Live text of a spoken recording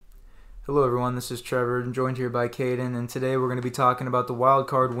Hello everyone, this is Trevor. I'm joined here by Kayden, and today we're going to be talking about the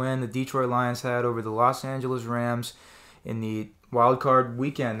wildcard win the Detroit Lions had over the Los Angeles Rams in the wildcard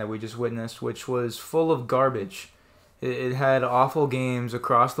weekend that we just witnessed, which was full of garbage. It had awful games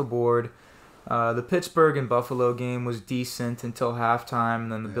across the board. The Pittsburgh and Buffalo game was decent until halftime,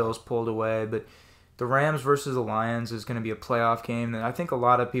 and then the Bills pulled away. But the Rams versus the Lions is going to be a playoff game that I think a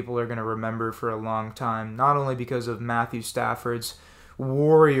lot of people are going to remember for a long time, not only because of Matthew Stafford's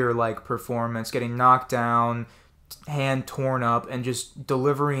warrior-like performance, getting knocked down, hand torn up, and just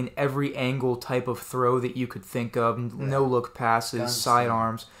delivering every angle type of throw that you could think of. No-look passes,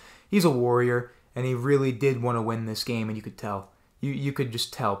 sidearms. He's a warrior, and he really did want to win this game, and you could tell. You could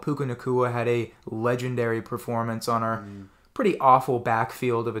just tell. Puka Nacua had a legendary performance on our pretty awful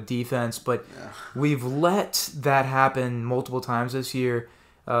backfield of a defense, but we've let that happen multiple times this year.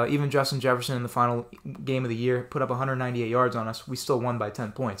 Even Justin Jefferson in the final game of the year put up 198 yards on us. We still won by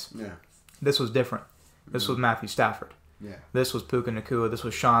 10 points. Yeah. This was different. This was Matthew Stafford. Yeah. This was Puka Nacua. This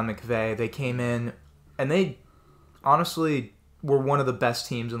was Sean McVay. They came in, and they honestly were one of the best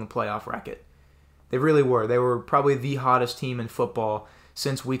teams in the playoff bracket. They really were. They were probably the hottest team in football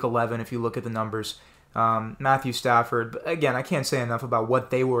since Week 11, if you look at the numbers. Matthew Stafford, again, I can't say enough about what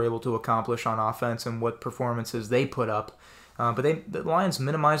they were able to accomplish on offense and what performances they put up. But the Lions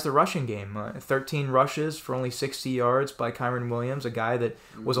minimized the rushing game. 13 rushes for only 60 yards by Kyren Williams, a guy that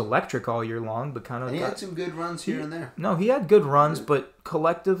was electric all year long, but kind of... And he had some good runs here and there. No, he had good runs, but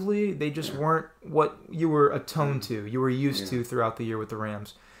collectively, they just weren't what you were attuned to, you were used to throughout the year with the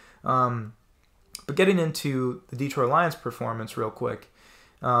Rams. But getting into the Detroit Lions performance real quick,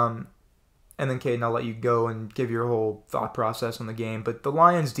 and then, Kayden, I'll let you go and give your whole thought process on the game. But the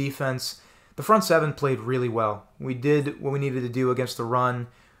Lions' defense... The front seven played really well. We did what we needed to do against the run.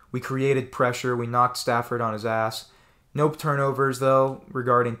 We created pressure. We knocked Stafford on his ass. No turnovers, though,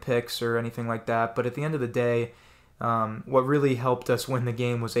 regarding picks or anything like that. But at the end of the day, what really helped us win the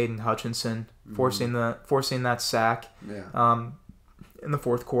game was Aiden Hutchinson forcing that sack in the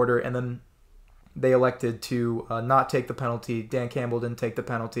fourth quarter. And then they elected to not take the penalty. Dan Campbell didn't take the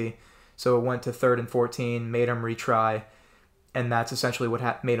penalty. So it went to 3rd and 14, made him retry. And that's essentially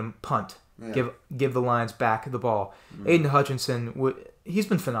what made him punt. Yeah. Give the Lions back the ball. Aiden Hutchinson, he's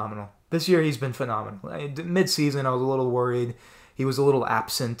been phenomenal. This year he's been phenomenal. Mid-season I was a little worried. He was a little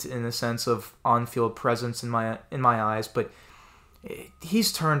absent in the sense of on-field presence in my eyes, but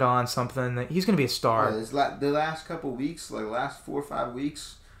he's turned on something that he's going to be a star. The last couple weeks, like the last 4 or 5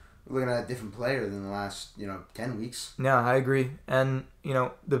 weeks, we're looking at a different player than the last 10 weeks. Yeah, I agree. And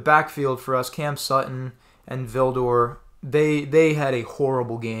the backfield for us, Cam Sutton and Vildor, they had a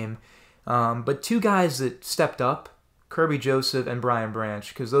horrible game. But two guys that stepped up, Kirby Joseph and Brian Branch,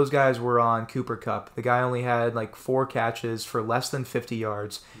 because those guys were on Cooper Kupp. The guy only had like 4 catches for less than 50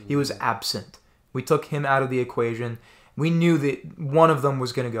 yards. He was absent. We took him out of the equation. We knew that one of them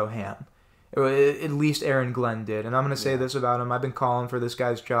was going to go ham. At least Aaron Glenn did. And I'm going to say this about him. I've been calling for this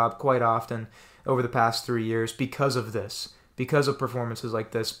guy's job quite often over the past 3 years because of this, because of performances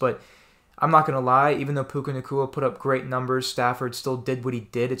like this. But I'm not going to lie, even though Puka Nacua put up great numbers, Stafford still did what he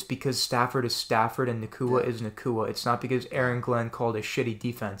did. It's because Stafford is Stafford and Nacua is Nacua. It's not because Aaron Glenn called a shitty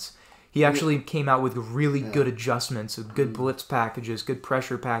defense. He actually came out with really good adjustments, good blitz packages, good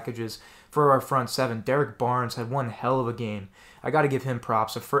pressure packages for our front seven. Derek Barnes had one hell of a game. I got to give him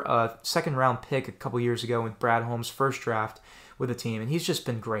props. A second-round pick a couple years ago with Brad Holmes' first draft with the team, and he's just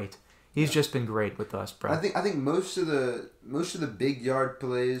been great. He's just been great with us, Brad. I think most of the big yard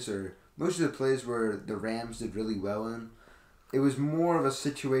plays or most of the plays where the Rams did really well in, it was more of a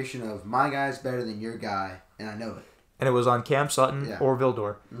situation of my guy's better than your guy, and I know it. And it was on Cam Sutton or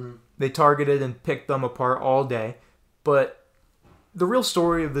Vildor. They targeted and picked them apart all day. But the real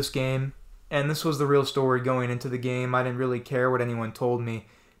story of this game, and this was the real story going into the game, I didn't really care what anyone told me.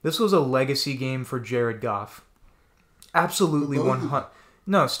 This was a legacy game for Jared Goff. Absolutely 100.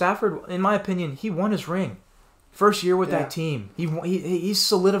 No, Stafford, in my opinion, he won his ring. First year with that team, he's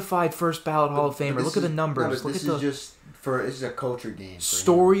solidified first ballot Hall of Famer. Look at the numbers. This is a culture game.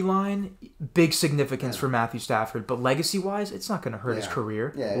 Storyline, big significance for Matthew Stafford, but legacy-wise, it's not going to hurt his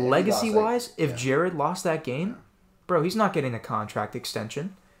career. Legacy-wise, if Jared lost that game, bro, he's not getting a contract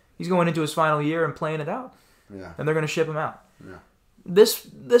extension. He's going into his final year and playing it out, and they're going to ship him out. Yeah.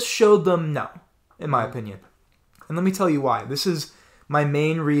 This showed them no, in my opinion, and let me tell you why. This is my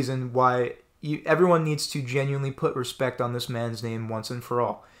main reason why. Everyone needs to genuinely put respect on this man's name once and for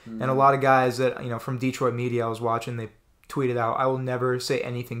all. And a lot of guys that, from Detroit media I was watching, they tweeted out, I will never say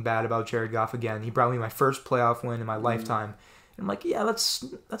anything bad about Jared Goff again. He brought me my first playoff win in my lifetime. And I'm like, yeah,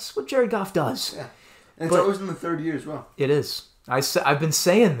 that's what Jared Goff does. Yeah. And it's always in the third year as well. It is. I've been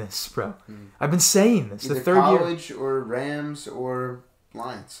saying this, bro. I've been saying this. Either the third year. college or Rams or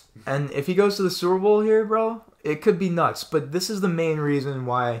Lions. And if he goes to the Super Bowl here, bro, it could be nuts. But this is the main reason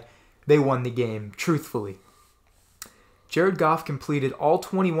why they won the game, truthfully. Jared Goff completed all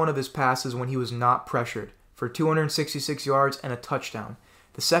 21 of his passes when he was not pressured for 266 yards and a touchdown.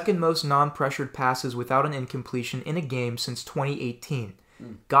 The second most non-pressured passes without an incompletion in a game since 2018.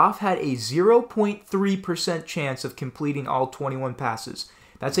 Goff had a 0.3% chance of completing all 21 passes.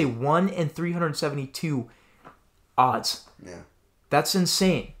 That's a 1 in 372 odds. Yeah. That's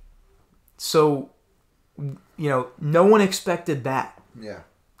insane. So, no one expected that. Yeah.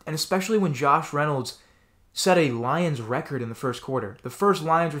 And especially when Josh Reynolds set a Lions record in the first quarter. The first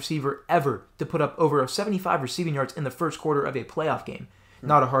Lions receiver ever to put up over 75 receiving yards in the first quarter of a playoff game.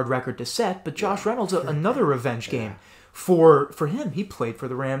 Not a hard record to set, but Josh Reynolds, another revenge game for him. He played for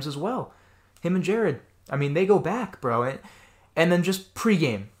the Rams as well. Him and Jared. I mean, they go back, bro. And then just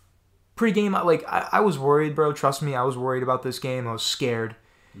pregame. I was worried, bro. Trust me, I was worried about this game. I was scared,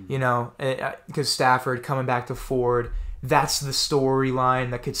 because Stafford coming back to Ford. That's the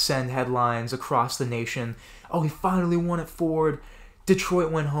storyline that could send headlines across the nation. Oh, he finally won at Ford.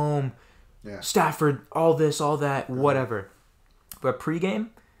 Detroit went home. Yeah. Stafford, all this, all that, whatever. But pregame,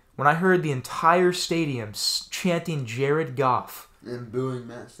 when I heard the entire stadium chanting Jared Goff and booing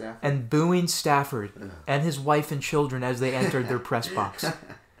Matt Stafford and booing Stafford and his wife and children as they entered their press box,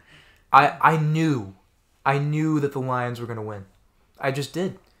 I knew that the Lions were going to win. I just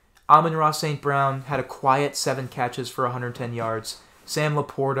did. Amon-Ra St. Brown had a quiet 7 catches for 110 yards. Sam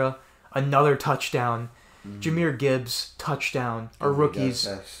Laporta, another touchdown. Jahmyr Gibbs, touchdown. Our rookies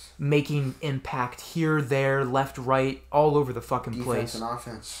making impact here, there, left, right, all over the fucking place. Defense and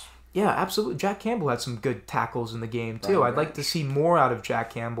offense. Yeah, absolutely. Jack Campbell had some good tackles in the game, too. I'd like to see more out of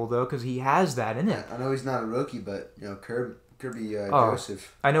Jack Campbell, though, because he has that in it. I know he's not a rookie, but, Kirby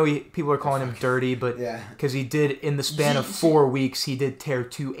Joseph. I know people are calling him dirty, but because he did, in the span of 4 weeks, he did tear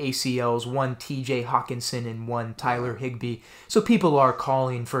 2 ACLs, one TJ Hawkinson and one Tyler Higbee. So people are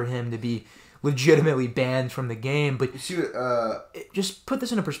calling for him to be legitimately banned from the game. But just put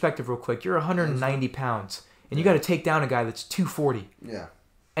this into perspective real quick. You're 190 pounds, and you got to take down a guy that's 240. Yeah.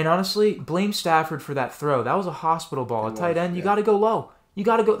 And honestly, blame Stafford for that throw. That was a hospital ball. A tight end, you got to go low. You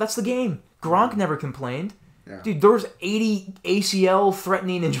got to go. That's the game. Gronk never complained. Yeah. Dude, there was 80 ACL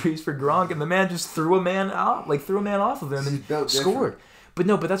threatening injuries for Gronk, and the man just threw a man off of him and scored. But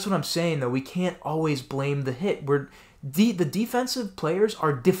that's what I'm saying, though. We can't always blame the hit. The defensive players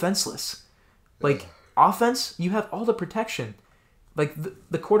are defenseless. Offense, you have all the protection.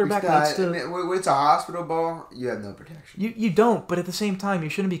 The quarterback needs to... when it's a hospital ball, you have no protection. You don't, but at the same time, you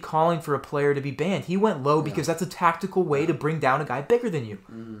shouldn't be calling for a player to be banned. He went low because that's a tactical way to bring down a guy bigger than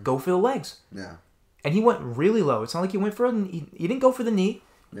you. Go for the legs. Yeah. And he went really low. It's not like he went for he didn't go for the knee.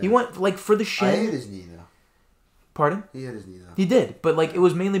 Yeah. He went for the shin. I hit his knee though. Pardon? He hit his knee though. He did, but it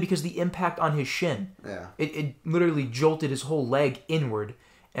was mainly because the impact on his shin. Yeah. It literally jolted his whole leg inward,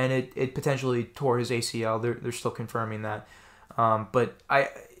 and it potentially tore his ACL. They're still confirming that. But I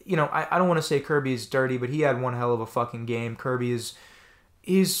don't want to say Kirby is dirty, but he had one hell of a fucking game. Kirby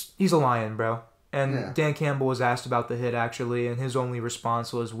he's a lion, bro. And Dan Campbell was asked about the hit actually, and his only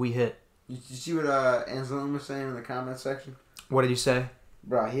response was, "We hit." Did you see what Anselm was saying in the comment section? What did he say?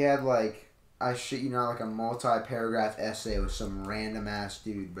 Bro, he had I shit you not, a multi-paragraph essay with some random ass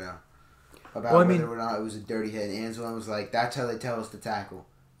dude, bro. About whether or not it was a dirty hit. And Anselm was like, that's how they tell us to tackle.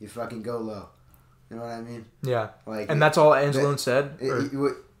 You fucking go low. You know what I mean? Yeah. And that's all Anselm said?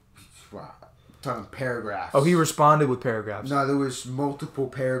 Talking paragraphs. Oh, he responded with paragraphs. No, there was multiple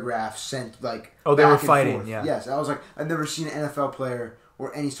paragraphs sent Oh, they were fighting, forth. Yeah. Yes, I was like, I've never seen an NFL player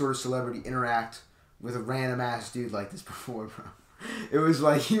or any sort of celebrity interact with a random ass dude like this before, bro. It was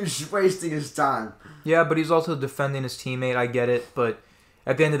like he was just wasting his time. Yeah, but he's also defending his teammate. I get it, but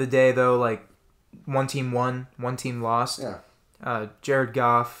at the end of the day, though, one team won, one team lost. Yeah. Jared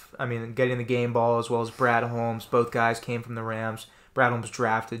Goff, getting the game ball as well as Brad Holmes. Both guys came from the Rams. Brad Holmes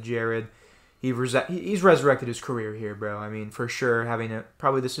drafted Jared. He's resurrected his career here, bro. For sure,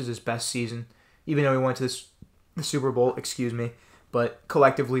 probably this is his best season, even though he went to the Super Bowl. Excuse me. But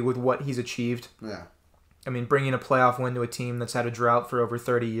collectively, with what he's achieved, bringing a playoff win to a team that's had a drought for over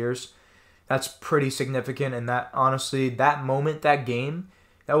 30 years, that's pretty significant. And that, honestly, that moment, that game,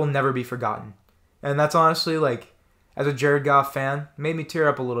 that will never be forgotten. And that's honestly, as a Jared Goff fan, made me tear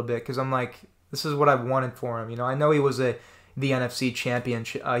up a little bit because I'm like, this is what I've wanted for him. I know he was the NFC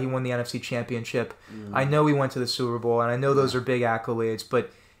championship. He won the NFC championship. I know he went to the Super Bowl, and I know those are big accolades.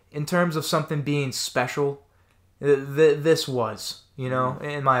 But in terms of something being special, this was,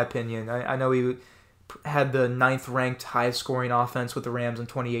 in my opinion. I know he had the 9th-ranked highest-scoring offense with the Rams in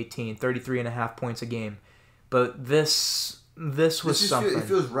 2018, 33.5 points a game. But this was something. It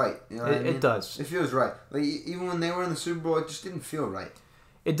feels right. You know what I mean? It does. It feels right. Like even when they were in the Super Bowl, it just didn't feel right.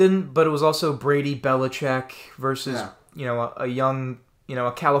 It didn't, but it was also Brady Belichick versus a young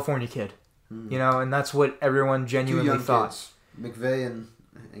a California kid, and that's what everyone genuinely thought. Kids, McVay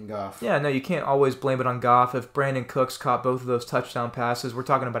and Goff. Yeah, no, you can't always blame it on Goff. If Brandon Cooks caught both of those touchdown passes, we're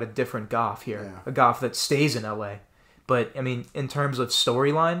talking about a different Goff here, a Goff that stays in LA. But I mean, in terms of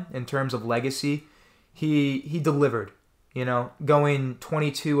storyline, in terms of legacy, he delivered. Going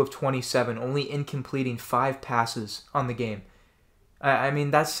 22 of 27, only incompleting 5 passes on the game. I mean,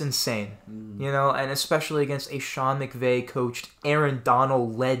 that's insane, and especially against a Sean McVay coached, Aaron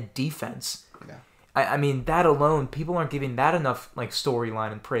Donald-led defense. Yeah. I mean, that alone, people aren't giving that enough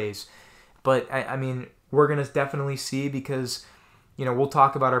storyline and praise. But, I mean, we're going to definitely see because, we'll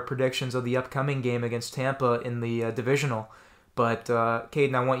talk about our predictions of the upcoming game against Tampa in the divisional. But,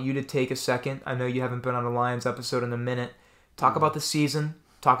 Kayden, I want you to take a second. I know you haven't been on a Lions episode in a minute. Talk about the season.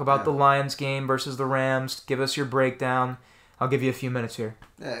 Talk about the Lions game versus the Rams. Give us your breakdown. I'll give you a few minutes here.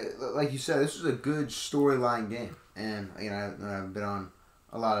 Yeah, like you said, this was a good storyline game, and I've been on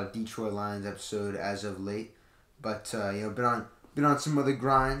a lot of Detroit Lions episode as of late, but been on some other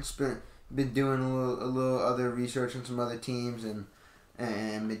grinds, been doing a little other research on some other teams, and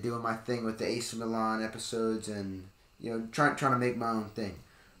been doing my thing with the AC Milan episodes, and trying to make my own thing,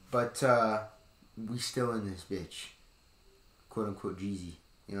 but we still in this bitch, quote unquote Jeezy,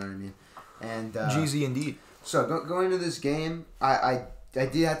 you know what I mean, and Jeezy indeed. So going into this game, I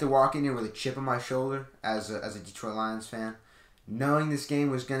did have to walk in here with a chip on my shoulder as a Detroit Lions fan, knowing this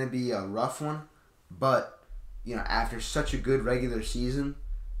game was going to be a rough one. But after such a good regular season,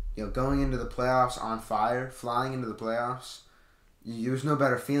 going into the playoffs on fire, flying into the playoffs, there was no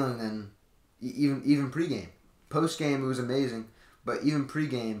better feeling than even pregame. Postgame it was amazing, but even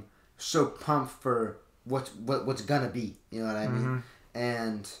pregame, so pumped for what's gonna be. You know what I mean?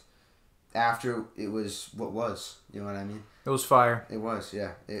 And after it was what was, you know what I mean? It was fire. It was,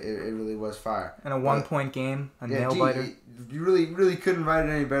 yeah. It really was fire. And a 1-point game, a nail biter. You really couldn't write it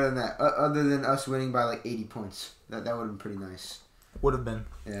any better than that, other than us winning by 80 points. That would have been pretty nice. Would have been.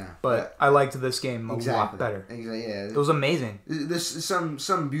 Yeah. But I liked this game a lot better. Exactly, yeah. It was amazing. There's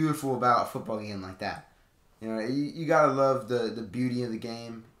something beautiful about a football game like that. You gotta love the beauty of the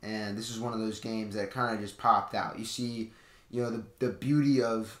game, and this is one of those games that kind of just popped out. You see, the beauty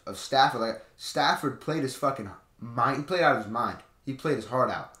of Stafford. Like Stafford played his fucking mind. He played out of his mind. He played his heart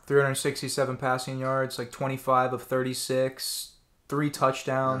out. 367 passing yards, 25 of 36, 3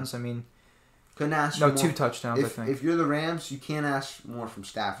 touchdowns. Yeah. I mean, couldn't ask for more. 2 touchdowns. I think. If you're the Rams, you can't ask more from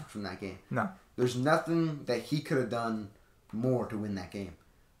Stafford from that game. No. There's nothing that he could have done more to win that game.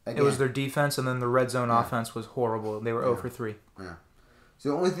 Again, it was their defense, and then the red zone offense was horrible. They were 0 for 3. Yeah. So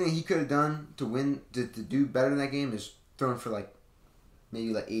the only thing that he could have done to win, to do better in that game is throwing for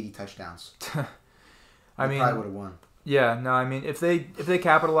maybe 80 touchdowns. I mean, probably would have won. Yeah, no, I mean if they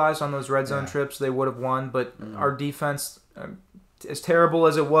capitalized on those red zone trips, they would have won. But our defense, as terrible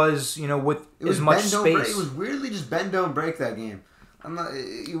as it was, with as much space, it was weirdly just bend don't break that game.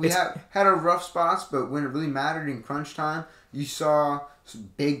 We had our rough spots, but when it really mattered in crunch time, you saw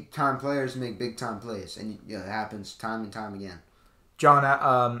some big time players make big time plays, and it happens time and time again.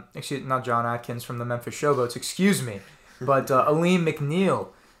 Not John Atkins from the Memphis Showboats, excuse me, but Aleem McNeil,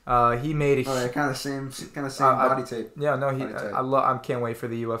 he made a kind of same body tape. Yeah, no, I can't wait for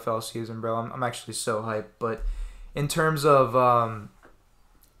the UFL season, bro. I'm actually so hyped. But in terms of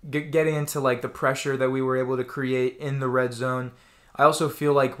getting into the pressure that we were able to create in the red zone, I also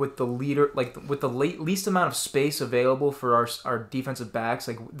feel with the least amount of space available for our defensive backs,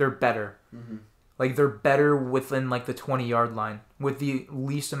 they're better. Mm-hmm. They're better within the 20-yard line with the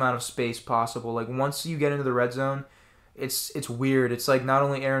least amount of space possible. Once you get into the red zone, it's weird. It's not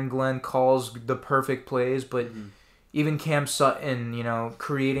only Aaron Glenn calls the perfect plays, but even Cam Sutton,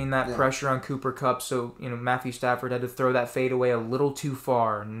 creating that pressure on Cooper Kupp. So, Matthew Stafford had to throw that fadeaway a little too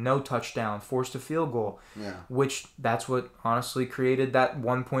far. No touchdown. Forced a field goal. Yeah. Which, that's what honestly created that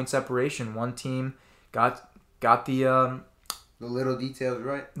 1-point separation. One team got the little details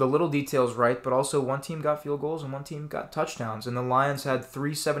right. The little details right, but also one team got field goals and one team got touchdowns. And the Lions had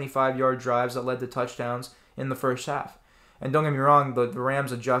 3 75-yard drives that led to touchdowns in the first half. And don't get me wrong, the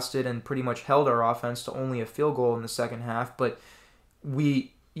Rams adjusted and pretty much held our offense to only a field goal in the second half. But you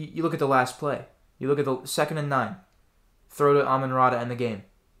look at the last play. You look at the 2nd and 9. Throw to Amon-Ra to end the game.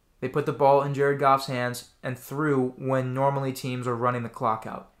 They put the ball in Jared Goff's hands and threw when normally teams are running the clock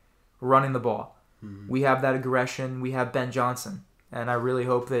out, running the ball. Mm-hmm. We have that aggression. We have Ben Johnson. And I really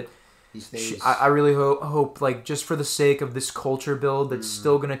hope that He stays. I really hope, like, just for the sake of this culture build that's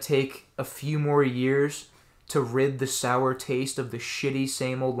still going to take a few more years to rid the sour taste of the shitty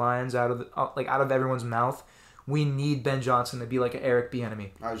same old Lions out of everyone's mouth. We need Ben Johnson to be like an Eric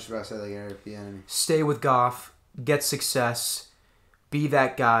Bieniemy. I was just about to say like Eric Bieniemy. Stay with Goff, get success, be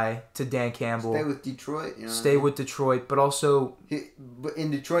that guy to Dan Campbell. Stay with Detroit. You know Stay with Detroit, but also... But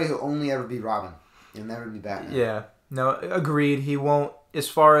in Detroit, he'll only ever be Robin. He'll never be Batman. Yeah. No, agreed. He won't... As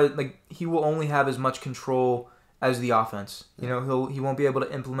far as... Like, he will only have as much control as the offense. You know, he won't be able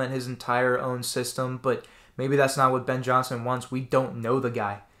to implement his entire own system, but maybe that's not what Ben Johnson wants. We don't know the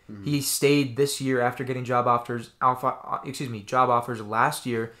guy. Mm-hmm. He stayed this year after getting job offers last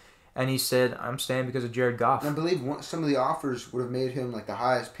year, and he said, "I'm staying because of Jared Goff." And I believe some of the offers would have made him like the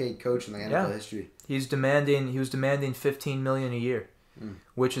highest paid coach in the NFL history. He was demanding $15 million a year,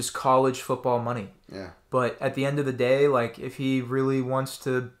 which is college football money. Yeah. But at the end of the day, like, if he really wants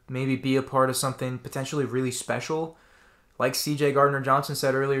to maybe be a part of something potentially really special, like C.J. Gardner-Johnson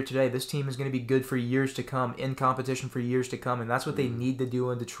said earlier today, this team is going to be good for years to come, in competition for years to come, and that's what they need to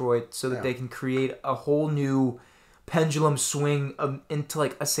do in Detroit so that they can create a whole new pendulum swing into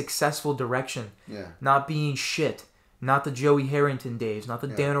like a successful direction. Yeah. Not being shit. Not the Joey Harrington days. Not the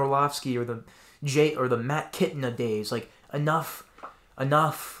Dan Orlovsky or the Matt Kitna days. Like, enough.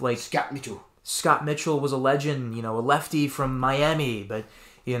 Like, Scott Mitchell was a legend, you know, a lefty from Miami, but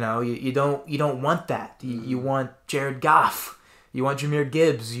you know, you don't want that. You want Jared Goff. You want Jahmyr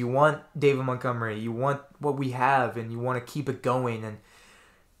Gibbs. You want David Montgomery. You want what we have, and you want to keep it going. And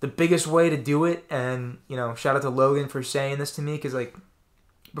the biggest way to do it, and, you know, shout out to Logan for saying this to me, because, like,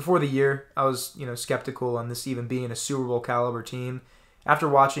 before the year, I was, you know, skeptical on this even being a Super Bowl caliber team. After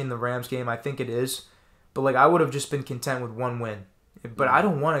watching the Rams game, I think it is. But, like, I would have just been content with one win. But I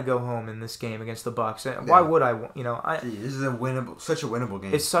don't want to go home in this game against the Bucs. Why would I? You know, this is such a winnable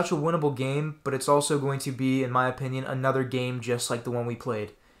game. It's such a winnable game, but it's also going to be, in my opinion, another game just like the one we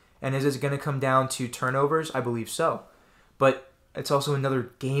played. And is it going to come down to turnovers? I believe so. But it's also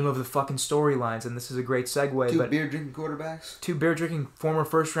another game of the fucking storylines, and this is a great segue. Two beer-drinking quarterbacks? Two beer-drinking former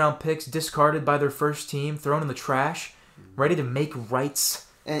first-round picks discarded by their first team, thrown in the trash, ready to make rights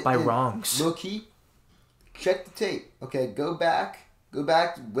by wrongs. Low-key, check the tape. Okay, go back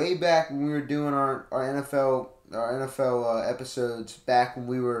way back when we were doing our NFL episodes, back when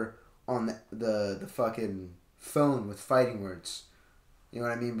we were on the fucking phone with fighting words. You know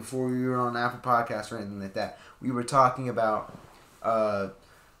what I mean? Before we were on Apple Podcasts or anything like that, we were talking about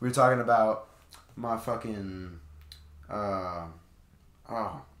my fucking fuck,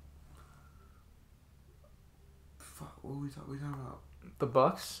 what were we talking about? The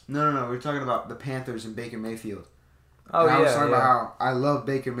Bucs? No. We were talking about the Panthers and Baker Mayfield. Oh, and I was talking about how I love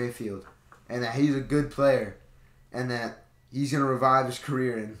Baker Mayfield and that he's a good player and that he's going to revive his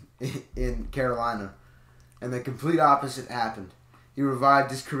career in Carolina. And the complete opposite happened. He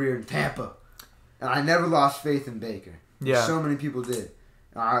revived his career in Tampa. And I never lost faith in Baker. Yeah. So many people did.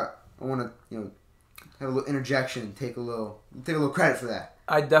 And I want to, you know, have a little interjection and take a little credit for that.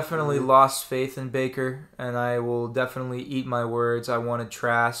 I definitely lost faith in Baker, and I will definitely eat my words. I wanted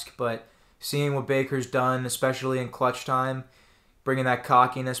Trask, but seeing what Baker's done, especially in clutch time, bringing that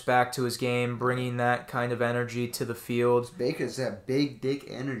cockiness back to his game, bringing that kind of energy to the field. Baker's that big dick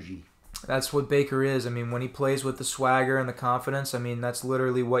energy. That's what Baker is. I mean, when he plays with the swagger and the confidence, I mean, that's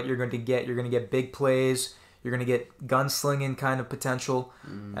literally what you're going to get. You're going to get big plays. You're going to get gunslinging kind of potential.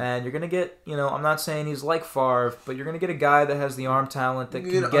 And you're going to get, you know, I'm not saying he's like Favre, but you're going to get a guy that has the arm talent that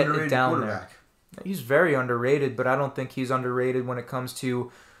can get it down there. He's very underrated, but I don't think he's underrated when it comes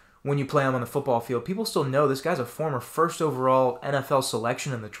to when you play him on the football field. People still know this guy's a former first overall NFL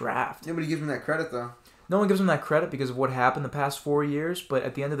selection in the draft. Nobody gives him that credit, though. No one gives him that credit because of what happened the past 4 years, but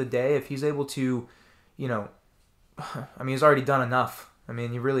at the end of the day, if he's able to, you know, I mean, he's already done enough. I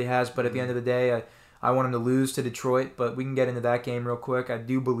mean, he really has, but at the end of the day, I want him to lose to Detroit, but we can get into that game real quick. I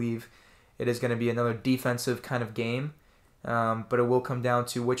do believe it is going to be another defensive kind of game, but it will come down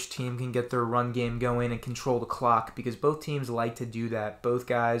to which team can get their run game going and control the clock, because both teams like to do that. Both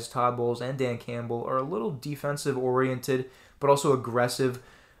guys, Todd Bowles and Dan Campbell, are a little defensive-oriented, but also aggressive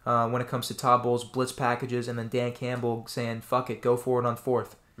when it comes to Todd Bowles' blitz packages, and then Dan Campbell saying, fuck it, go for it on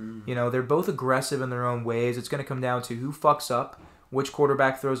fourth. You know, they're both aggressive in their own ways. It's going to come down to who fucks up, which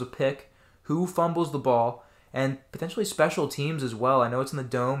quarterback throws a pick, who fumbles the ball, and potentially special teams as well. I know it's in the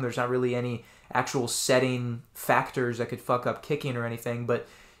Dome. There's not really any actual setting factors that could fuck up kicking or anything, but,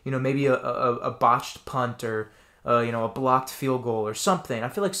 you know, maybe a botched punt or, you know, a blocked field goal or something. I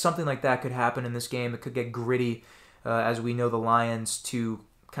feel like something like that could happen in this game. It could get gritty, as we know the Lions to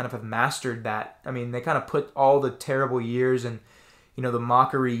kind of have mastered that. I mean, they kind of put all the terrible years and, the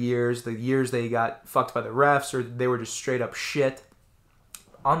mockery years, the years they got fucked by the refs or they were just straight up shit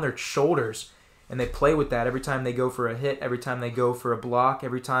on their shoulders. And they play with that every time they go for a hit, every time they go for a block,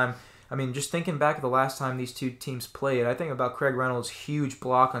 every time. I mean, just thinking back at the last time these two teams played, I think about Craig Reynolds' huge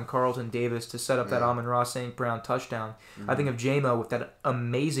block on Carlton Davis to set up that Amon-Ra St. Brown touchdown. I think of J-Mo with that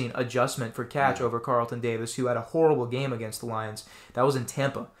amazing adjustment for catch over Carlton Davis, who had a horrible game against the Lions. That was in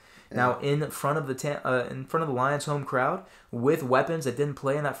Tampa. Now, in front of the Lions' home crowd, with weapons that didn't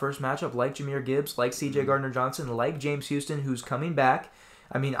play in that first matchup, like Jahmyr Gibbs, like C.J. Gardner-Johnson, like James Houston, who's coming back.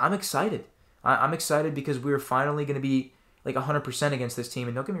 I mean, I'm excited. I'm excited because we're finally going to be like 100% against this team.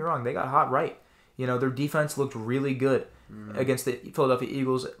 And don't get me wrong, they got hot right. Their defense looked really good against the Philadelphia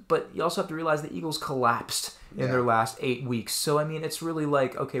Eagles. But you also have to realize the Eagles collapsed in their last 8 weeks. So, I mean, it's really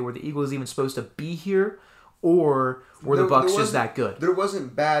like, okay, were the Eagles even supposed to be here? Or were the Bucs just that good? There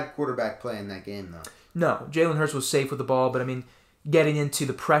wasn't bad quarterback play in that game, though. No, Jalen Hurts was safe with the ball. But, I mean, getting into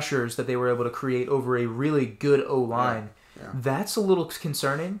the pressures that they were able to create over a really good O-line, that's a little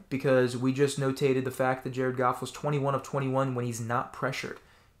concerning because we just notated the fact that Jared Goff was 21 of 21 when he's not pressured.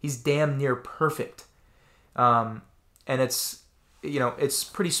 He's damn near perfect. And it's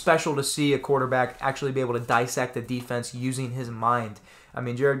pretty special to see a quarterback actually be able to dissect the defense using his mind. I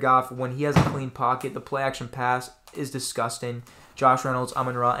mean, Jared Goff, when he has a clean pocket, the play-action pass is disgusting. Josh Reynolds,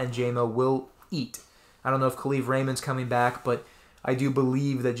 Amon-Ra, and J-Mo will eat. I don't know if Khalif Raymond's coming back, but I do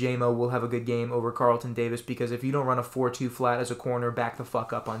believe that J-Mo will have a good game over Carlton Davis because if you don't run a 4-2 flat as a corner, back the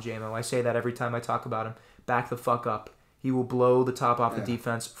fuck up on J-Mo. I say that every time I talk about him. Back the fuck up. He will blow the top off the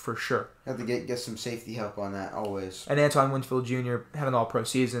defense for sure. Have to get some safety help on that always. And Antoine Winfield Jr. had an all-pro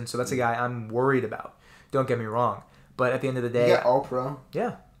season, so that's a guy I'm worried about. Don't get me wrong. But at the end of the day... He got all-pro?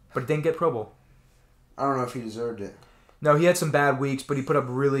 Yeah, but didn't get Pro Bowl. I don't know if he deserved it. No, he had some bad weeks, but he put up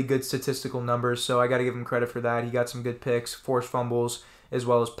really good statistical numbers, so I got to give him credit for that. He got some good picks, forced fumbles, as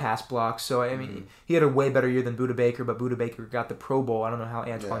well as pass blocks. So, I mean, he had a way better year than Budda Baker, but Budda Baker got the Pro Bowl. I don't know how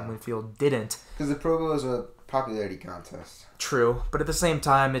Antoine Winfield didn't. Because the Pro Bowl is a popularity contest. True, but at the same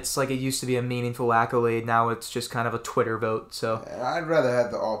time, it's like it used to be a meaningful accolade. Now it's just kind of a Twitter vote. So I'd rather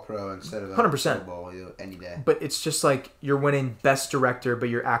have the All-Pro instead of the 100%. Pro Bowl any day. But it's just like you're winning Best Director, but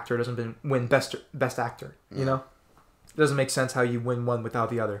your actor doesn't win Best Actor. You know, it doesn't make sense how you win one without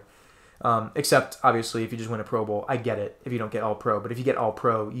the other. Except obviously, if you just win a Pro Bowl, I get it. If you don't get All-Pro, but if you get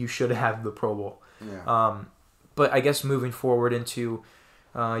All-Pro, you should have the Pro Bowl. Yeah. But I guess moving forward into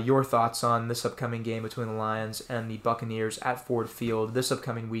your thoughts on this upcoming game between the Lions and the Buccaneers at Ford Field this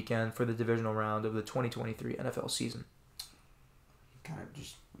upcoming weekend for the divisional round of the 2023 NFL season. Kind of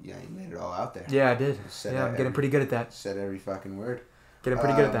just, you laid it all out there. Yeah, I did. I'm getting pretty good at that. Said every fucking word. Getting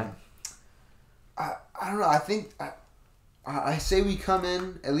pretty good at that. I don't know. I think I say we come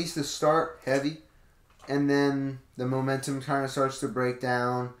in, at least to start, heavy, and then the momentum kind of starts to break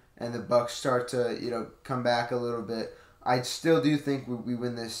down, and the Bucs start to, come back a little bit. I still do think we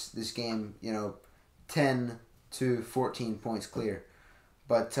win this game, 10 to 14 points clear.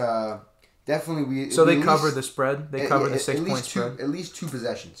 But definitely we... So they cover the spread? They cover the 6-point spread? At least 2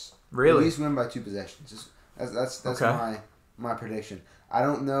 possessions. Really? At least win by 2 possessions. That's okay. my prediction. I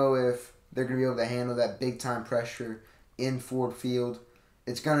don't know if they're going to be able to handle that big-time pressure in Ford Field.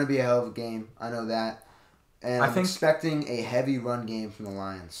 It's going to be a hell of a game. I know that. And I'm expecting a heavy run game from the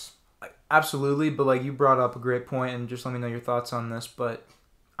Lions. Absolutely, but you brought up a great point, and just let me know your thoughts on this. But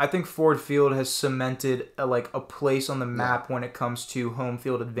I think Ford Field has cemented a place on the map when it comes to home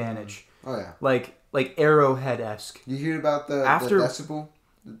field advantage. Oh yeah, like Arrowhead-esque. You hear about the decibel,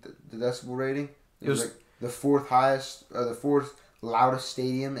 the decibel rating? It was the 4th highest, or the 4th loudest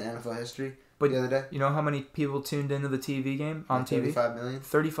stadium in NFL history. But the other day, you know how many people tuned into the TV game on TV? 35 million.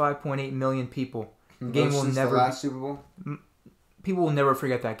 35.8 million people. The game will never. The last Super Bowl. People will never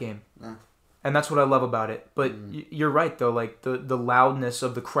forget that game. Yeah. And that's what I love about it. But you're right, though. The loudness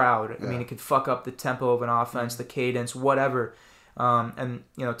of the crowd. I mean, it could fuck up the tempo of an offense, the cadence, whatever. And,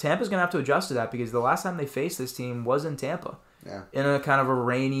 Tampa's going to have to adjust to that because the last time they faced this team was in Tampa. Yeah. In a kind of a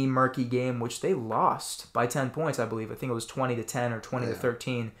rainy, murky game, which they lost by 10 points, I believe. I think it was 20-10 or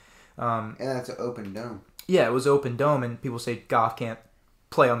 20-13. And that's an open dome. Yeah, it was open dome, and people say Goff can't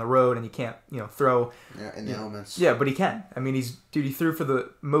play on the road and he can't, throw. Yeah, in the elements. Yeah, but he can. I mean, he threw for the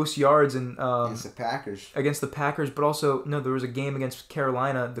most yards against the Packers. Against the Packers, but also there was a game against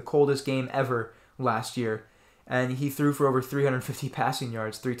Carolina, the coldest game ever last year, and he threw for over 350 passing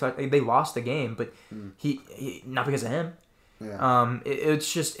yards, 3 touchdowns. They lost the game, but he not because of him. Yeah.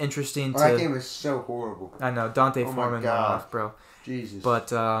 It's just interesting. That game was so horrible. I know Dante Foreman went off, bro. Jesus.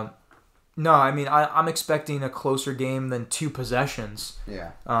 But no, I mean I'm expecting a closer game than 2 possessions.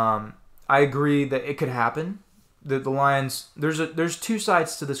 Yeah. I agree that it could happen. the Lions. There's two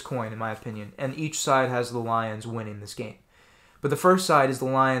sides to this coin, in my opinion, and each side has the Lions winning this game. But the first side is the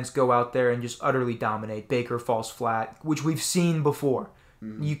Lions go out there and just utterly dominate. Baker falls flat, which we've seen before.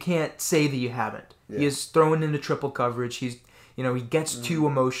 Mm-hmm. You can't say that you haven't. Yeah. He is thrown into triple coverage. He gets too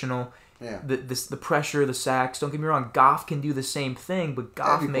emotional. Yeah. The pressure, the sacks. Don't get me wrong. Goff can do the same thing, but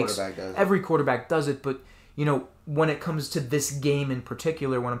every quarterback does it. But when it comes to this game in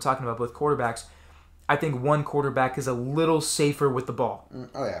particular, when I'm talking about both quarterbacks, I think one quarterback is a little safer with the ball.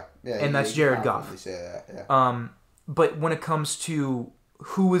 Oh yeah, yeah. And that's Jared Goff. Say that. Yeah. But when it comes to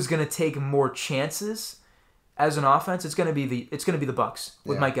who is going to take more chances as an offense, it's going to be the Bucs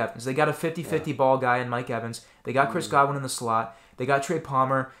with Mike Evans. They got a 50-50 ball guy in Mike Evans. They got Chris Godwin in the slot. They got Trey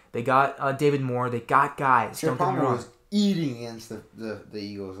Palmer. They got David Moore. They got guys. Trey Palmer was eating against the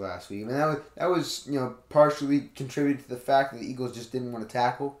Eagles last week. I mean, that was partially contributed to the fact that the Eagles just didn't want to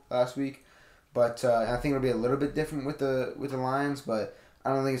tackle last week. But I think it'll be a little bit different with the Lions, but I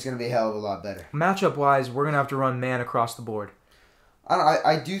don't think it's going to be a hell of a lot better. Matchup-wise, we're going to have to run man across the board.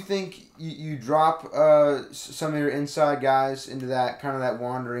 I do think you drop some of your inside guys into that kind of that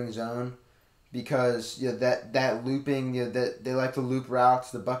wandering zone because that looping, that they like to loop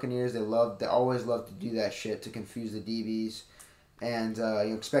routes. The Buccaneers, they always love to do that shit to confuse the DBs, and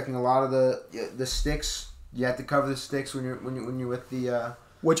expecting a lot of the sticks. You have to cover the sticks when you're with the.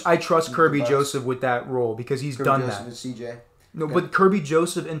 Which I trust Kirby Joseph with that role because he's done that. Kirby Joseph and CJ. No, okay. But Kirby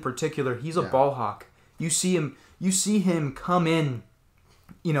Joseph in particular, he's a ball hawk. You see him come in,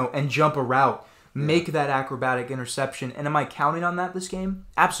 and jump a route, make that acrobatic interception. And am I counting on that this game?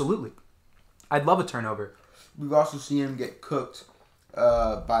 Absolutely. I'd love a turnover. We've also seen him get cooked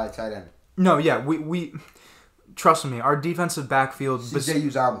by a tight end. No, yeah, we trust me. Our defensive backfield, CJ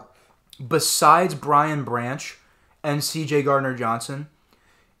Uzomah, besides Brian Branch and CJ Gardner-Johnson,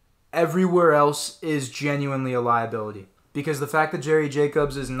 everywhere else is genuinely a liability. Because the fact that Jerry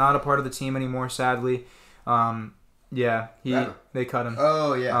Jacobs is not a part of the team anymore, sadly, they cut him.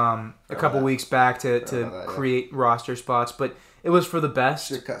 Oh yeah, a couple weeks back to create roster spots, but it was for the best.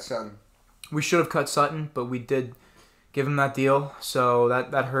 Should have cut Sutton. We should have cut Sutton, but we did give him that deal, so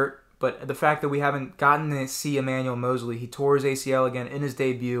that hurt. But the fact that we haven't gotten to see Emmanuel Mosley, he tore his ACL again in his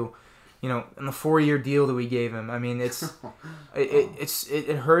debut. In the 4-year deal that we gave him, I mean, it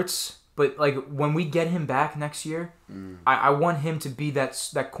hurts. But when we get him back next year, I want him to be that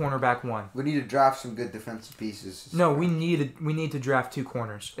cornerback one. We need to draft some good defensive pieces. No, we need to draft 2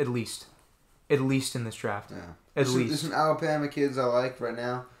 corners at least in this draft. Yeah, There's some Alabama kids I like right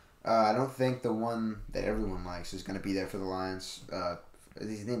now. I don't think the one that everyone likes is going to be there for the Lions.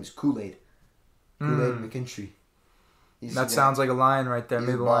 His name is Kool-Aid McKinstry. That sounds like a Lion right there.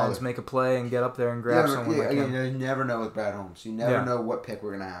 Maybe the Lions make a play and get up there and grab someone like him. You never know with Brad Holmes. You never know what pick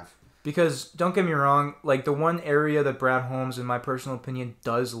we're going to have. Because, don't get me wrong, the one area that Brad Holmes, in my personal opinion,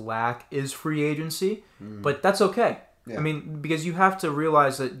 does lack is free agency. But that's okay. Yeah. I mean, because you have to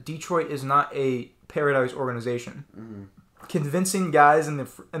realize that Detroit is not a paradise organization. Mm-hmm. Convincing guys in the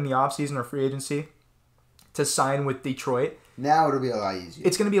offseason or free agency to sign with Detroit. Now it'll be a lot easier.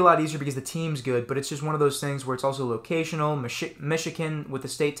 It's going to be a lot easier because the team's good, but it's just one of those things where it's also locational. Michigan with the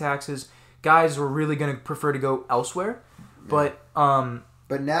state taxes, guys were really going to prefer to go elsewhere. Yeah.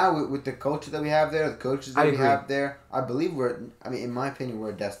 But now with the culture that we have there, the coaches that we have there, I believe in my opinion, we're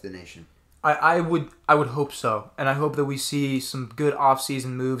a destination. I would hope so, and I hope that we see some good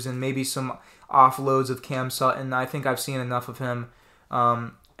off-season moves and maybe some offloads of Cam Sutton. I think I've seen enough of him,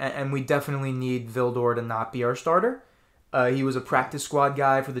 and we definitely need Vildor to not be our starter. He was a practice squad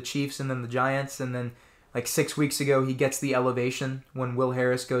guy for the Chiefs and then the Giants, and then 6 weeks ago he gets the elevation when Will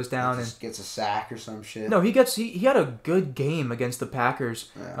Harris goes down and gets a sack or some shit. No, he had a good game against the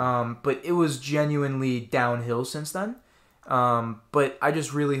Packers, but it was genuinely downhill since then. But I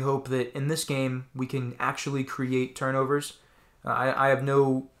just really hope that in this game we can actually create turnovers. I have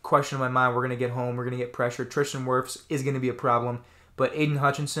no question in my mind we're going to get home, we're going to get pressure. Tristan Wirfs is going to be a problem, but Aiden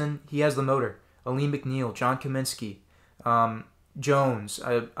Hutchinson, he has the motor. Aleem McNeil, John Kaminsky, Jones,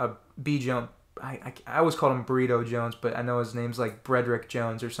 B. Jones. I always called him Burrito Jones, but I know his name's Brederick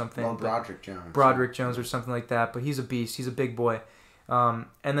Jones or something. Well, Broderick Jones. Broderick Jones or something like that, but he's a beast. He's a big boy. And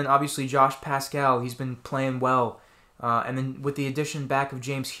then obviously Josh Pascal, he's been playing well. And then with the addition back of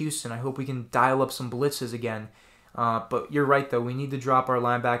James Houston, I hope we can dial up some blitzes again. But you're right, though. We need to drop our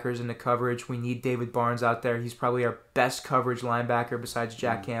linebackers into coverage. We need David Barnes out there. He's probably our best coverage linebacker besides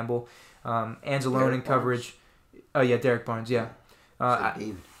Jack Campbell. Anzalone in coverage. Oh, yeah, Derek Barnes, yeah.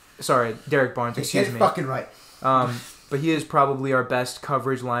 Derek Barnes, excuse me. Get it fucking right. but he is probably our best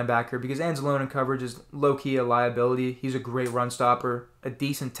coverage linebacker because Anzalone in coverage is low-key a liability. He's a great run stopper, a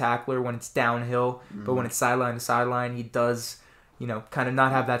decent tackler when it's downhill, but when it's sideline to sideline, he does, kind of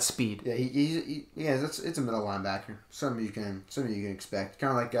not have that speed. Yeah, it's a middle linebacker. Something you can expect,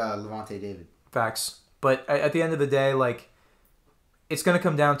 kind of like Levante David. Facts. But at the end of the day, like, it's going to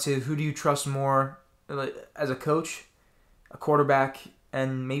come down to who do you trust more as a coach, a quarterback,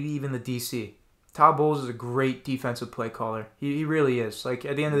 and maybe even the DC. Todd Bowles is a great defensive play caller. He really is. Like,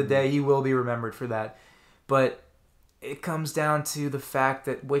 at the end of the day, he will be remembered for that. But it comes down to the fact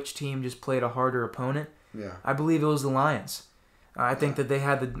that which team just played a harder opponent. Yeah. I believe it was the Lions. I think that they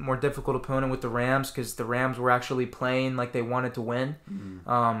had the more difficult opponent with the Rams because the Rams were actually playing like they wanted to win.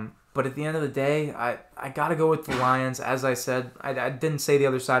 But at the end of the day, I got to go with the Lions. As I said, I didn't say the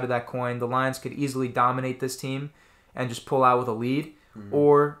other side of that coin. The Lions could easily dominate this team and just pull out with a lead.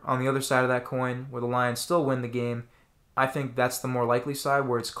 Or on the other side of that coin, where the Lions still win the game, I think that's the more likely side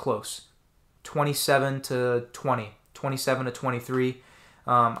where it's close. 27-20, 27-23.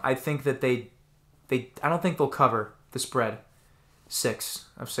 I think that I don't think they'll cover the spread. 6.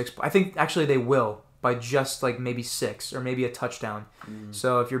 I think actually they will by just like maybe 6 or maybe a touchdown.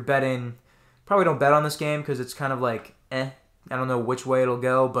 So if you're betting, probably don't bet on this game because it's kind of like I don't know which way it'll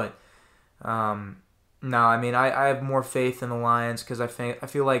go, but no, I mean I have more faith in the Lions because I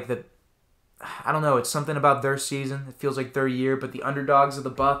feel like that, I don't know, it's something about their season. It feels like their year, but the underdogs of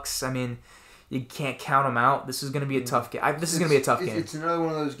the Bucs, I mean, you can't count them out. This is going to be a tough game. This is going to be a tough game. It's another one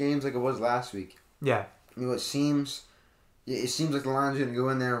of those games like it was last week. Yeah. I mean, it seems like the Lions are going to go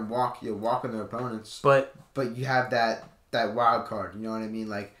in there and walk on their opponents. But you have that wild card. You know what I mean?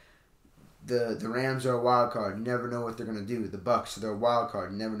 Like the Rams are a wild card. You never know what they're going to do. The Bucs, they're a wild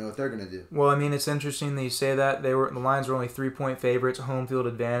card. You never know what they're going to do. Well, I mean, it's interesting that you say that. The Lions were only 3-point favorites, home field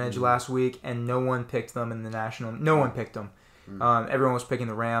advantage last week, and no one picked them in the national. No one picked them. Everyone was picking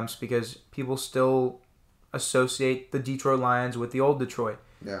the Rams because people still associate the Detroit Lions with the old Detroit.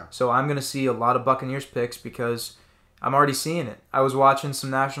 Yeah. So I'm going to see a lot of Buccaneers picks because I'm already seeing it. I was watching some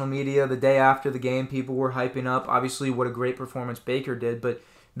national media the day after the game. People were hyping up, obviously, what a great performance Baker did, but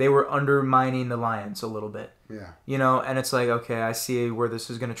they were undermining the Lions a little bit. Yeah. And it's like, okay, I see where this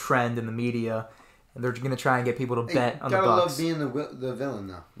is going to trend in the media, and they're going to try and get people to bet on the Bucs. You gotta love being the villain,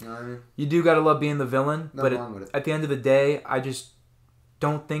 though. You know what I mean? You do gotta love being the villain, Nothing wrong with it. At the end of the day, I just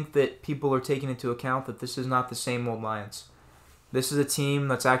don't think that people are taking into account that this is not the same old Lions. This is a team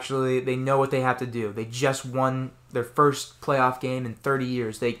that's actually, they know what they have to do. They just won their first playoff game in 30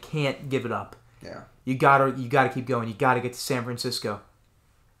 years. They can't give it up. Yeah. You gotta keep going. You gotta get to San Francisco.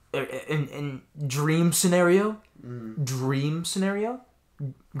 In dream scenario, Green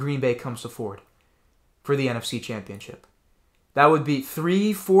Bay comes to Ford for the NFC Championship. That would be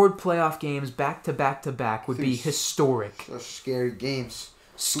 3 Ford playoff games back to back to back would be historic. Those scary games.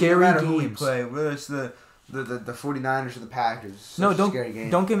 Scary no matter games. Who we play, whether it's the 49ers or the Packers. No,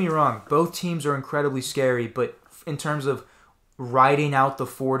 don't get me wrong. Both teams are incredibly scary, but in terms of riding out the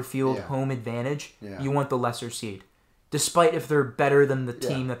Ford Field home advantage, you want the lesser seed. Despite if they're better than the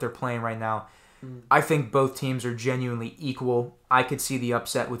team that they're playing right now. I think both teams are genuinely equal. I could see the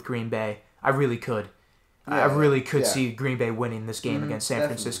upset with Green Bay. I really could. I really could see Green Bay winning this game against San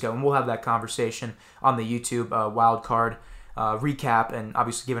Francisco. And we'll have that conversation on the YouTube Wildcard recap and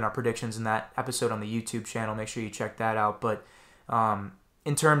obviously giving our predictions in that episode on the YouTube channel. Make sure you check that out. But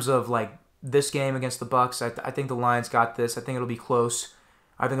in terms of like this game against the Bucs, I think the Lions got this. I think it'll be close.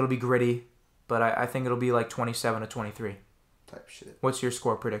 I think it'll be gritty. But I think it'll be like 27-23. Type shit. What's your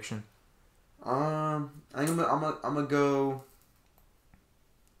score prediction? I'm gonna go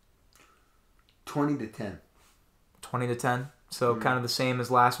 20-10. 20-10. So kind of the same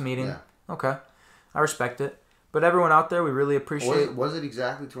as last meeting. Yeah. Okay, I respect it. But everyone out there, we really appreciate. Was it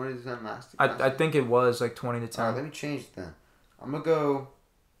exactly 20-10 last? I think it was like 20-10. All right, let me change it then. I'm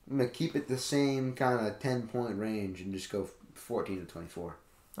gonna keep it the same kind of 10-point range and just go 14-24.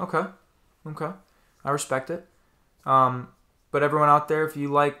 Okay. I respect it. But everyone out there, if you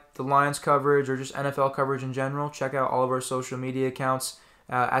like the Lions coverage or just NFL coverage in general, check out all of our social media accounts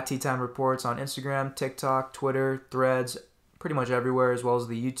at Tea Time Reports on Instagram, TikTok, Twitter, Threads, pretty much everywhere, as well as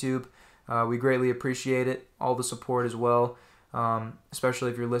the YouTube. We greatly appreciate it, all the support as well, especially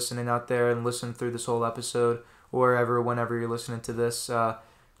if you're listening out there and listening through this whole episode or whenever you're listening to this.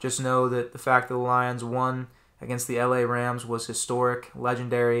 Just know that the fact that the Lions won against the LA Rams was historic,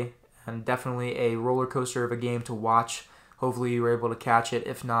 legendary, and definitely a roller coaster of a game to watch. Hopefully you were able to catch it.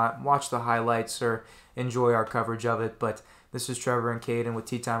 If not, watch the highlights or enjoy our coverage of it. But this is Trevor and Kayden with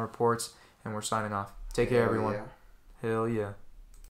Tea Time Reports, and we're signing off. Take care, everyone. Yeah. Hell yeah.